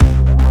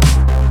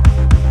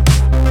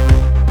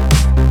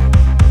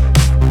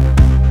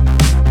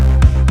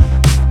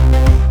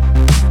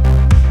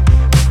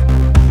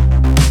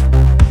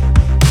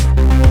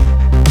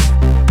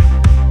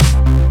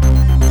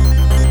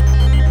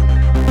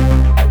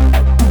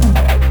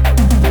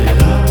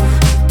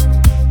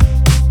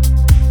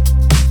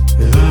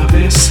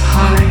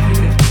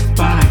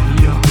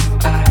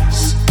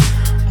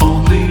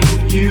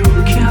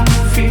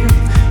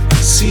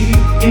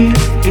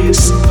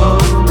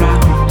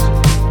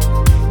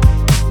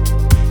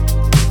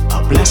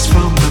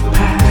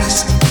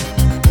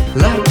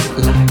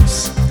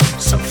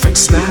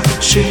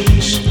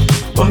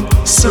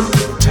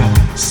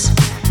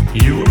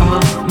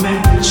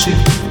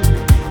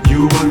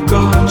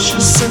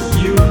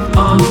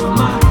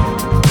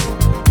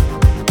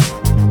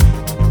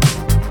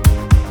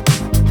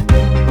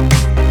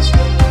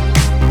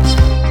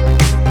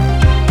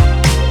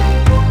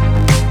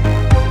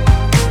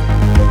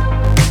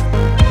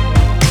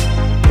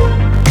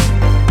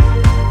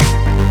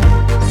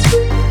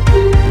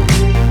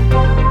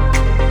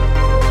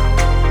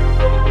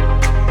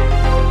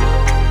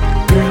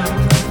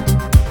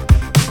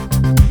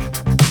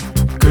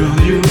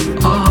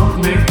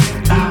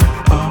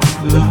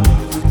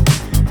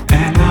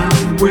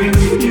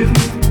with you,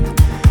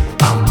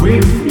 I'm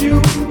with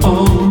you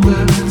all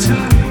the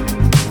time.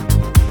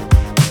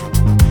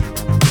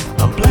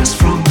 A blast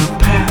from the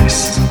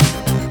past,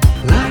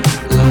 like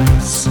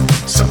lights.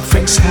 Some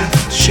things have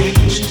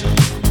changed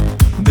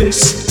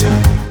this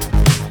time,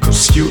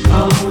 'cause you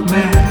are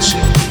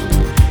magic.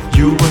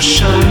 You are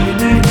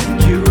shining,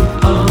 you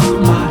are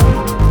mine.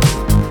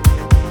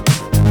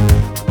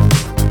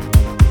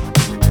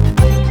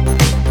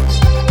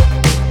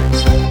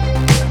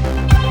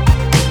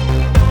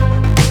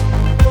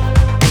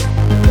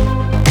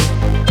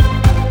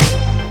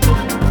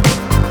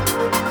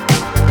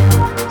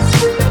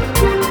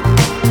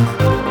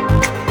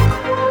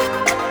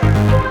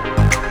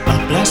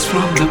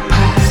 From the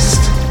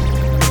past,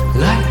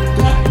 like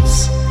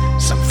lights.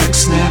 Some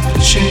things never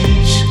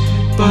change,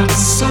 but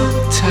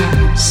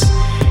sometimes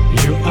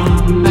you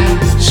are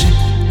magic.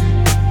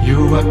 You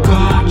are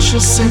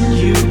gorgeous and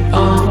you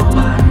are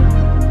mine.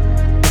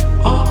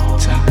 All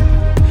time,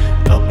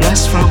 a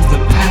blast from the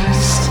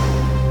past,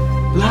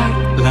 like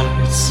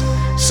lights.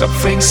 Some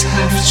things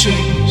have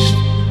changed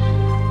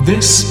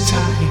this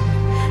time,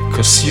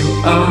 'cause you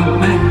are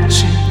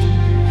magic.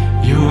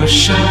 You are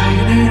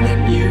shining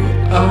and you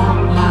are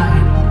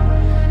mine.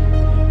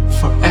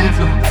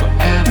 Forever,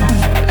 forever,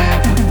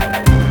 forever.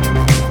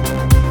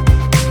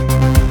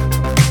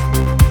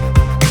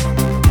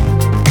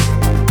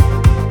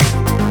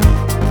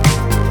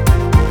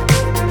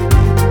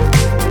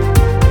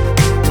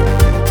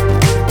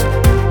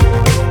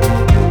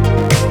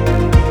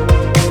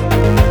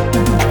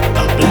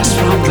 A blast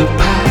from the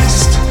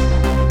past,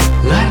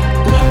 like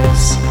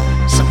lights.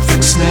 Some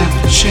things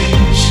never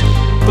change,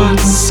 but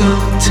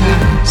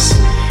sometimes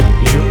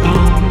you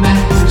are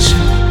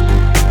magic.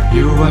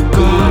 You are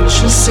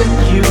gorgeous and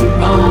you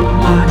are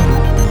mine.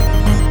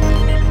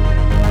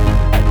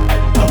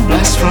 A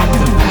blast from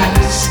the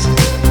past.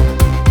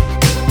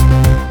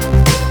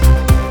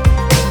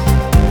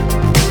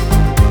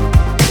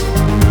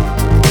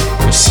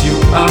 Cause you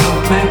are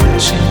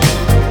magic.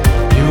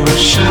 You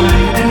are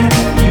shining.